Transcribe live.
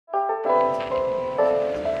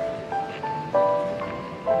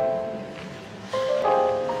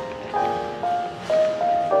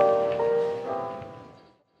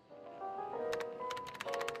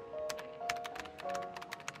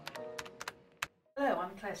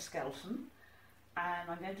I'm Claire Skelton, and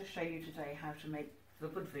I'm going to show you today how to make the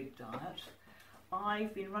Budwig diet.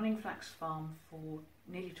 I've been running FlaxFarm for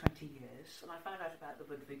nearly 20 years, and I found out about the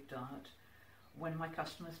Budwig diet when my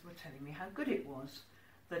customers were telling me how good it was,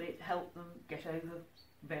 that it helped them get over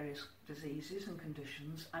various diseases and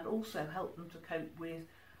conditions, and also helped them to cope with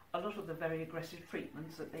a lot of the very aggressive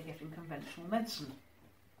treatments that they get in conventional medicine.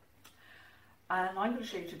 And I'm going to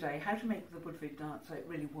show you today how to make the Budwig diet so it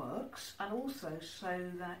really works, and also so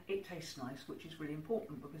that it tastes nice, which is really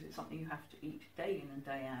important because it's something you have to eat day in and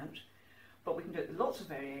day out. But we can do it with lots of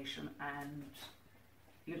variation and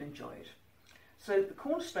you'll enjoy it. So the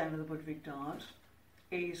cornerstone of the Budwig diet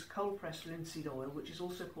is cold pressed linseed oil, which is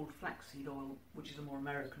also called flaxseed oil, which is a more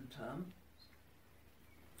American term.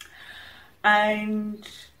 And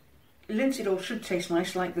linseed oil should taste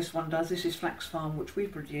nice like this one does. This is FlaxFarm, which we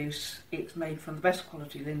produce. It's made from the best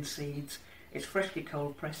quality linseeds. It's freshly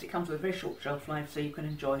cold pressed. It comes with a very short shelf life, so you can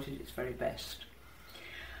enjoy it at its very best.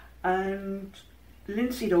 And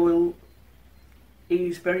linseed oil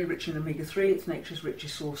is very rich in omega-3. It's nature's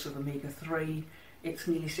richest source of omega-3. It's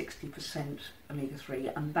nearly 60%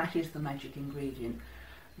 omega-3, and that is the magic ingredient.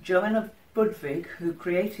 Joanna Budwig, who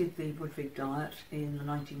created the Budwig diet in the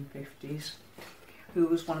 1950s, who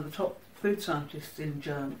was one of the top food scientists in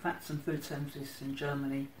fats and food scientists in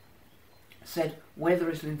Germany, said, where there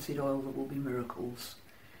is linseed oil there will be miracles.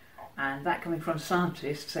 And that, coming from a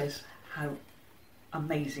scientist, says how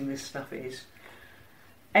amazing this stuff is.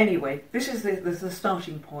 Anyway, this is the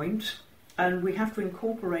starting point, and we have to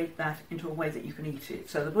incorporate that into a way that you can eat it.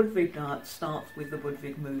 So the Budwig diet starts with the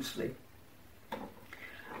Budwig Muesli,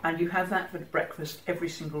 and you have that for breakfast every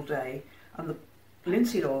single day. And the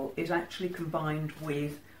linseed oil is actually combined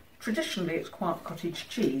with, traditionally it's Quark cottage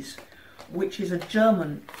cheese, which is a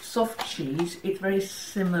German soft cheese. It's very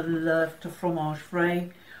similar to fromage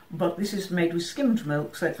frais, but this is made with skimmed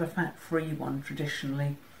milk, so it's a fat-free one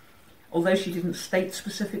traditionally. Although she didn't state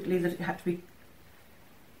specifically that it had to be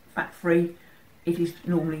fat-free, it is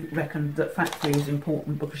normally reckoned that fat-free is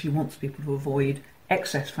important because she wants people to avoid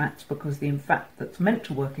excess fats, because the fat that's meant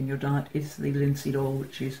to work in your diet is the linseed oil,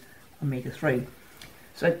 which is omega-3.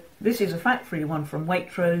 So this is a fat-free one from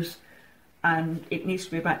Waitrose, and it needs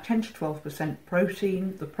to be about 10 to 12%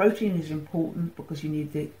 protein. The protein is important because you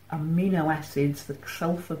need the amino acids, the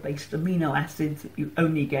sulfur-based amino acids that you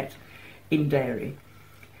only get in dairy.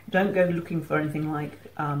 Don't go looking for anything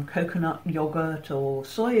like coconut yogurt or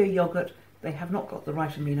soya yogurt. They have not got the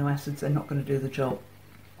right amino acids. They're not going to do the job.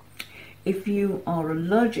 If you are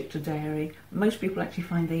allergic to dairy, most people actually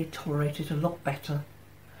find they tolerate it a lot better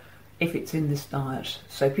if it's in this diet.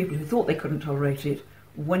 So people who thought they couldn't tolerate it,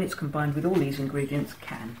 when it's combined with all these ingredients,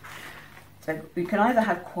 can. So you can either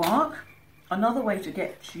have quark. Another way to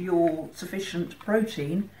get your sufficient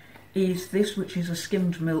protein is this, which is a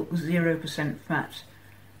skimmed milk, 0% fat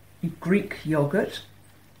Greek yogurt,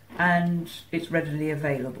 and it's readily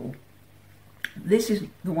available. This is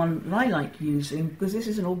the one that I like using because this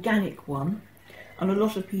is an organic one, and a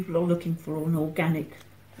lot of people are looking for an organic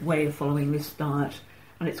way of following this diet,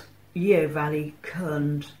 and it's Yeo Valley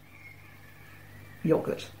kerned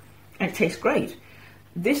yogurt, and it tastes great.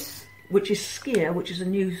 This, which is skyr, which is a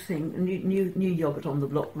new thing, a new yogurt on the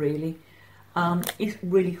block really, is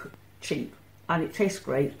really cheap and it tastes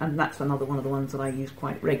great, and that's another one of the ones that I use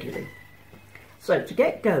quite regularly. So to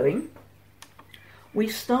get going, we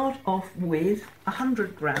start off with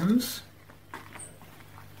 100 grams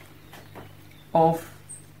of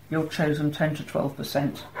your chosen 10 to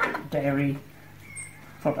 12% dairy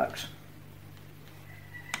product.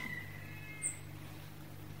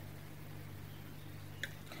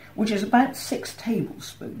 Which is about 6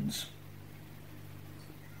 tablespoons.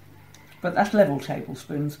 But that's level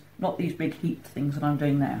tablespoons, not these big heaped things that I'm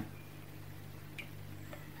doing now.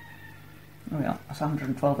 There we are, that's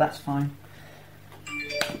 112, that's fine.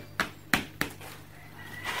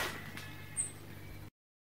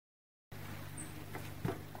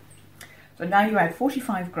 So now you add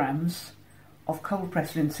 45 grams of cold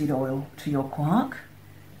pressed linseed oil to your quark.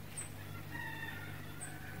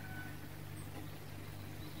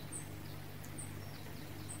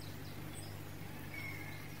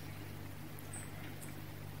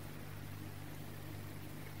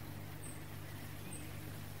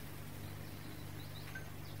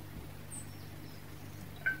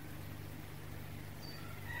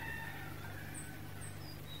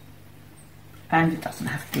 And it doesn't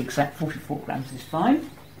have to be exact, 44 grams is fine.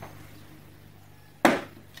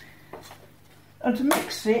 And to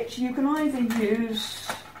mix it, you can either use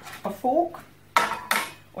a fork,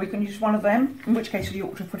 or you can use one of them, in which case you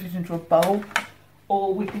ought to put it into a bowl,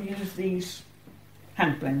 or we can use these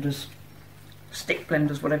hand blenders. stick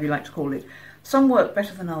blenders, whatever you like to call it. Some work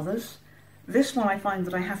better than others. This one I find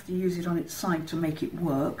that I have to use it on its side to make it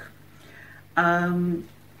work. But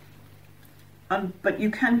you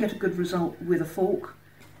can get a good result with a fork.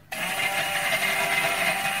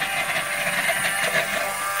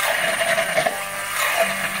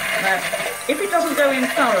 Now, if it doesn't go in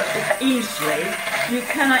thoroughly easily, you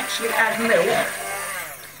can actually add milk.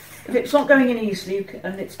 If it's not going in easily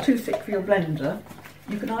and it's too thick for your blender,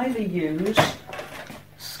 you can either use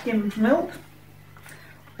skimmed milk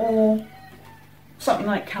or something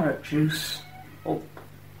like carrot juice or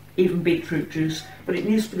even beetroot juice, but it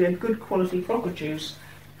needs to be a good quality proper juice,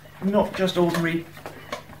 not just ordinary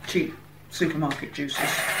cheap supermarket juices.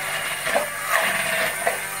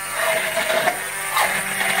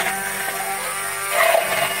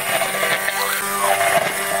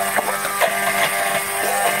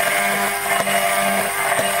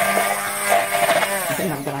 I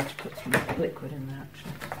think I'm going to have to put some liquid in there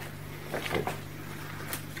actually.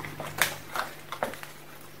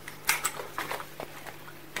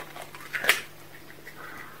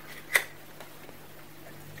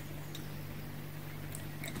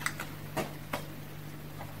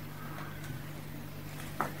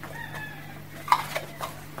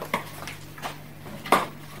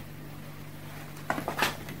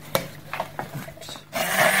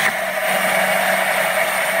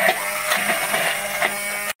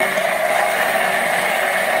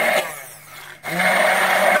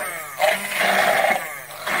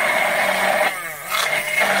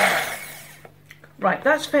 Right,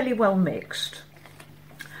 that's fairly well mixed,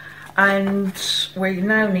 and we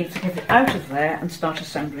now need to get it out of there and start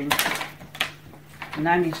assembling. We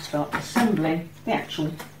now need to start assembling the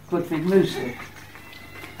actual Budwig Muesli,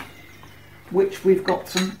 which we've got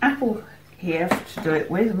some apple here to do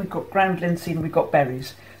it with, and we've got ground linseed and we've got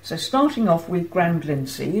berries. So starting off with ground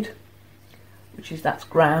linseed, that's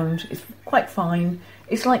ground, it's quite fine,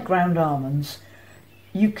 it's like ground almonds.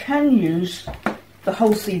 You can use the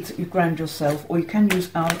whole seeds that you've ground yourself, or you can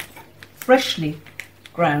use our freshly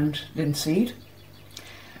ground linseed.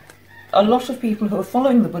 A lot of people who are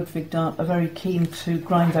following the Budwig diet are very keen to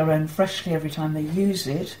grind their own freshly every time they use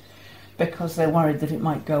it because they're worried that it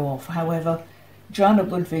might go off. However, Joanna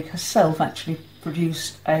Budwig herself actually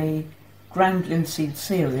produced a ground linseed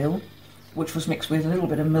cereal which was mixed with a little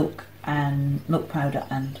bit of milk and milk powder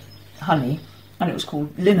and honey, and it was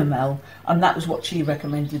called Linamel, and that was what she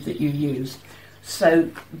recommended that you use. So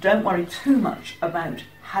don't worry too much about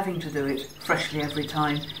having to do it freshly every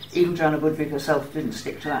time. Even Joanna Budwig herself didn't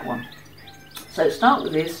stick to that one. So start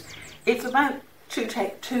with this. It's about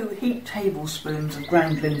 2 heaped tablespoons of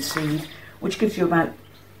ground linseed, which gives you about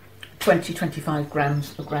 20-25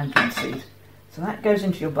 grams of ground linseed. So that goes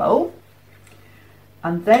into your bowl,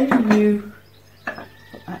 and then you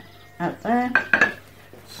put that out there.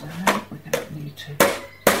 So we're going to need to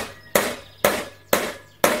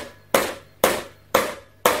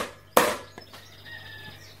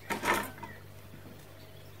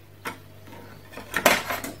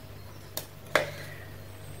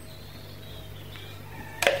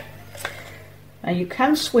now you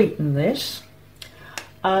can sweeten this.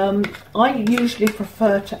 I usually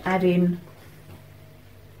prefer to add in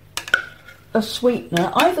a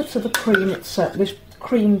sweetener either to the cream itself, this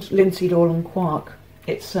creamed linseed oil and quark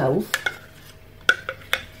itself,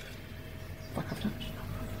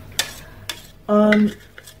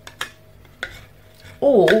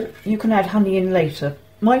 or you can add honey in later.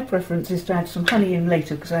 My preference is to add some honey in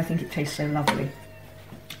later because I think it tastes so lovely.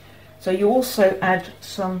 So you also add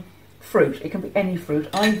some fruit. It can be any fruit.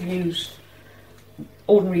 I've used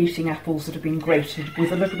ordinary eating apples that have been grated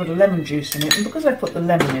with a little bit of lemon juice in it, and because I put the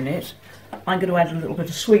lemon in it, I'm going to add a little bit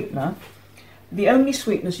of sweetener. The only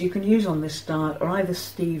sweeteners you can use on this diet are either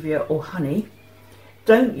stevia or honey.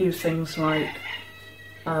 Don't use things like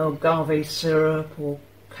agave syrup or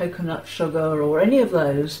coconut sugar or any of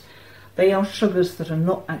those. They are sugars that are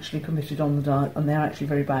not actually permitted on the diet, and they're actually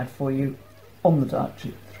very bad for you on the diet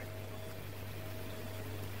too.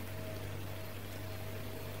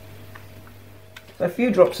 So a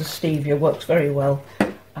few drops of stevia works very well,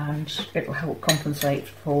 and it will help compensate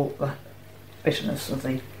for the bitterness of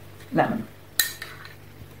the lemon.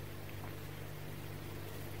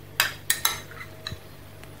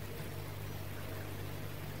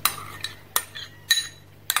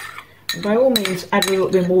 And by all means add a little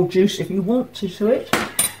bit more juice if you want to it.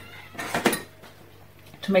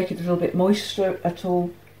 To make it a little bit moister at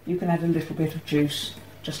all, you can add a little bit of juice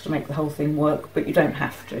just to make the whole thing work, but you don't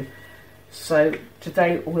have to. So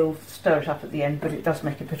today we'll stir it up at the end, but it does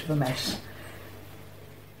make a bit of a mess.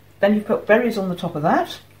 Then you put berries on the top of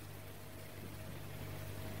that.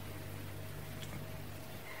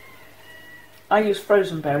 I use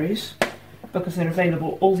frozen berries because they're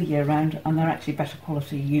available all the year round and they're actually better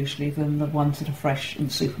quality usually than the ones that are fresh in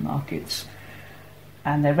supermarkets.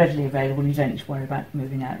 And they're readily available and you don't need to worry about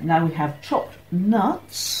moving out. Now we have chopped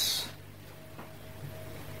nuts,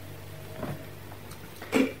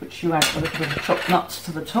 which you add a little bit of chopped nuts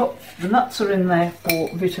to the top. The nuts are in there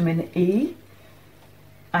for vitamin E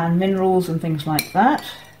and minerals and things like that.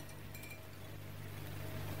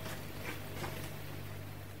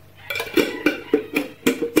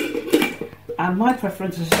 And my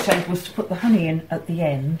preference, as I said, was to put the honey in at the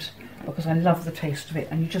end because I love the taste of it,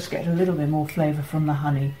 and you just get a little bit more flavour from the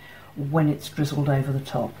honey when it's drizzled over the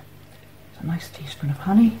top. So a nice teaspoon of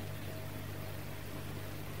honey.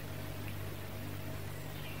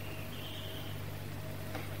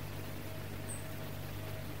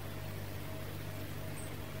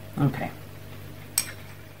 Okay.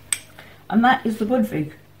 And that is the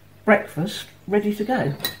Budwig breakfast ready to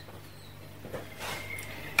go.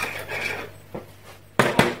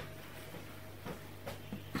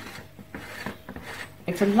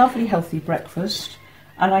 It's a lovely healthy breakfast,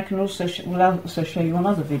 and I can also will also show you on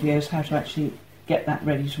other videos how to actually get that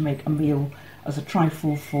ready to make a meal as a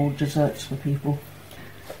trifle for desserts for people.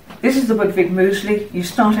 This is the Budwig Muesli. You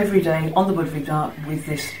start every day on the Budwig diet with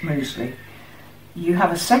this muesli. You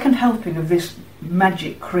have a second helping of this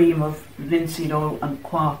magic cream of linseed oil and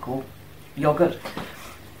quark or yoghurt,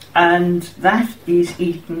 and that is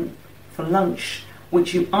eaten for lunch,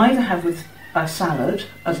 which you either have with a salad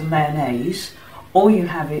as a mayonnaise, or you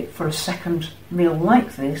have it for a second meal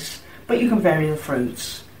like this, but you can vary the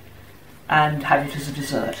fruits and have it as a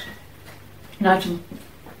dessert. Now to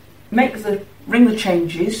bring the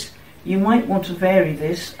changes, you might want to vary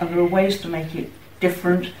this, and there are ways to make it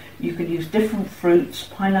different. You can use different fruits.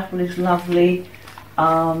 Pineapple is lovely,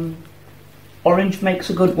 orange makes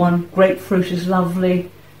a good one, grapefruit is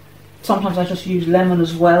lovely. Sometimes I just use lemon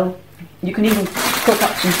as well. You can even cook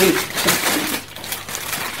up some beets.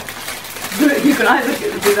 You can either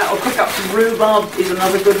do that or cook up some rhubarb is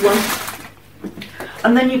another good one.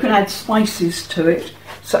 And then you can add spices to it,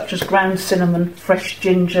 such as ground cinnamon, fresh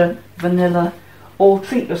ginger, vanilla, or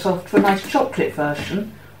treat yourself to a nice chocolate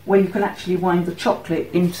version where you can actually wind the chocolate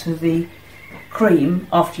into the cream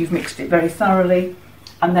after you've mixed it very thoroughly,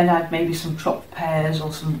 and then add maybe some chopped pears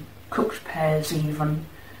or some cooked pears even,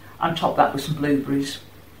 and top that with some blueberries.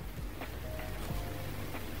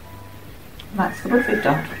 That's the Budwig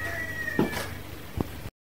done.